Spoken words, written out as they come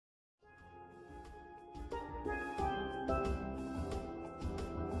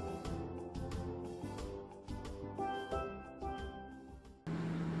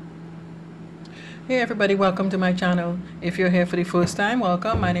Hey everybody, welcome to my channel. If you're here for the first time,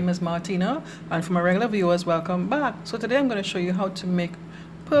 welcome. My name is Martina, and for my regular viewers, welcome back. So today I'm going to show you how to make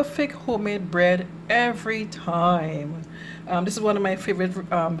perfect homemade bread every time. This is one of my favorite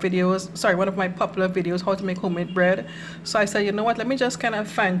one of my popular videos, how to make homemade bread. So I said, you know what, let me just kind of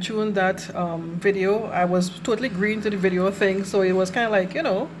fine-tune that video. I was totally green to the video thing, so it was kind of like, you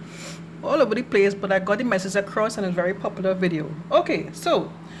know, all over the place, but I got the message across and it's a very popular video. Okay,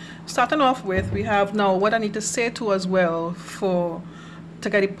 so starting off with, we have now what I need to say to as well. To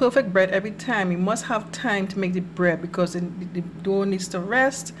get the perfect bread every time, you must have time to make the bread, because the dough needs to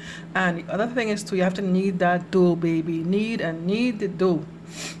rest. And the other thing is too, you have to knead that dough, baby. Knead the dough.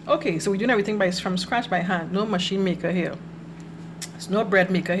 Okay, so we're doing everything from scratch by hand. No machine maker here. There's no bread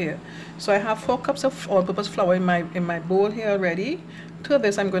maker here. So I have 4 cups of all-purpose flour in my bowl here already. To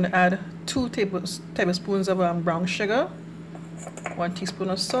this, I'm going to add 2 tablespoons of brown sugar, 1 teaspoon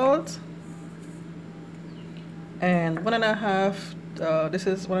of salt, and 1.5 this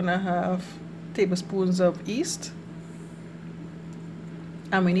is 1.5 tablespoons of yeast,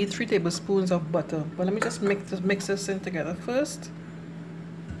 and we need 3 tablespoons of butter. But let me just mix this in together first.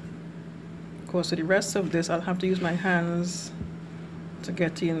 Of course, so the rest of this I'll have to use my hands to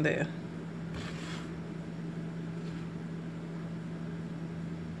get in there.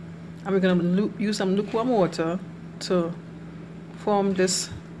 And we're going to use some lukewarm water to form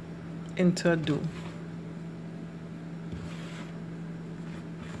this into a dough.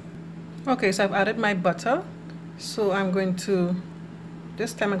 Okay, so I've added my butter. So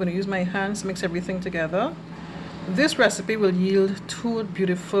this time I'm going to use my hands to mix everything together. This recipe will yield 2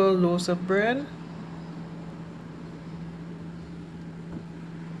 beautiful loaves of bread.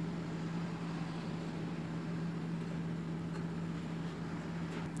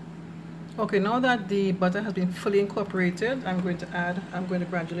 Okay, now that the butter has been fully incorporated, I'm going to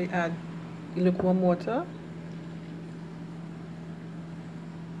gradually add the lukewarm water.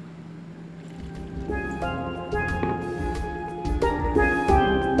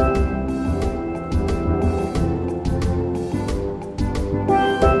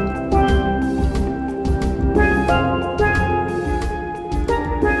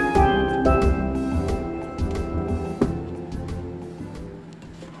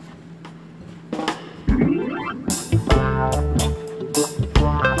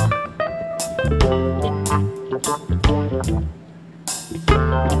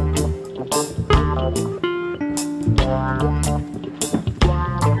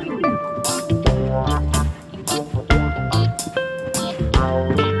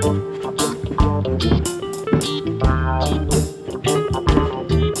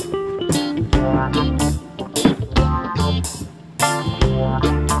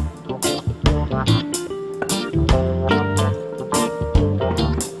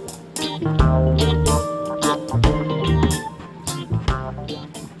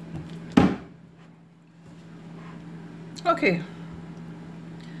 Okay,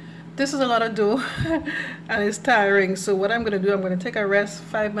 this is a lot of dough and it's tiring, so what I'm going to do, I'm going to take a rest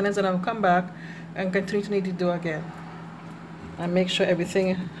 5 minutes, and I'll come back and continue to knead the dough again and make sure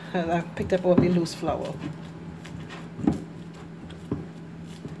everything I've picked up all the loose flour.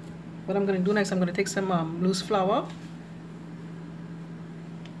 What I'm going to do next, I'm going to take some loose flour,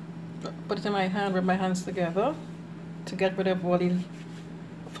 put it in my hand, rub my hands together to get rid of all the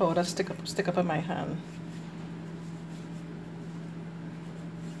flour that stick up in my hand.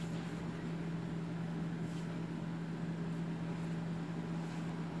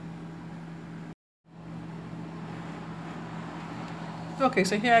 Okay,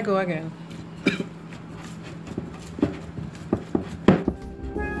 so here I go again.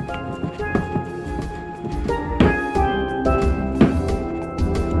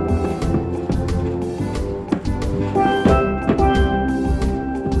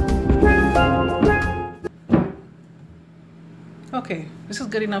 Okay, this is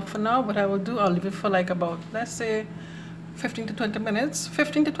good enough for now. What I will do, I'll leave it for like about, let's say, 15 to 20 minutes.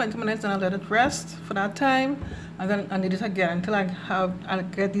 15 to 20 minutes, then I'll let it rest for that time, and then I knead it again until I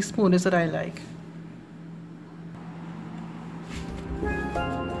get the smoothness that I like.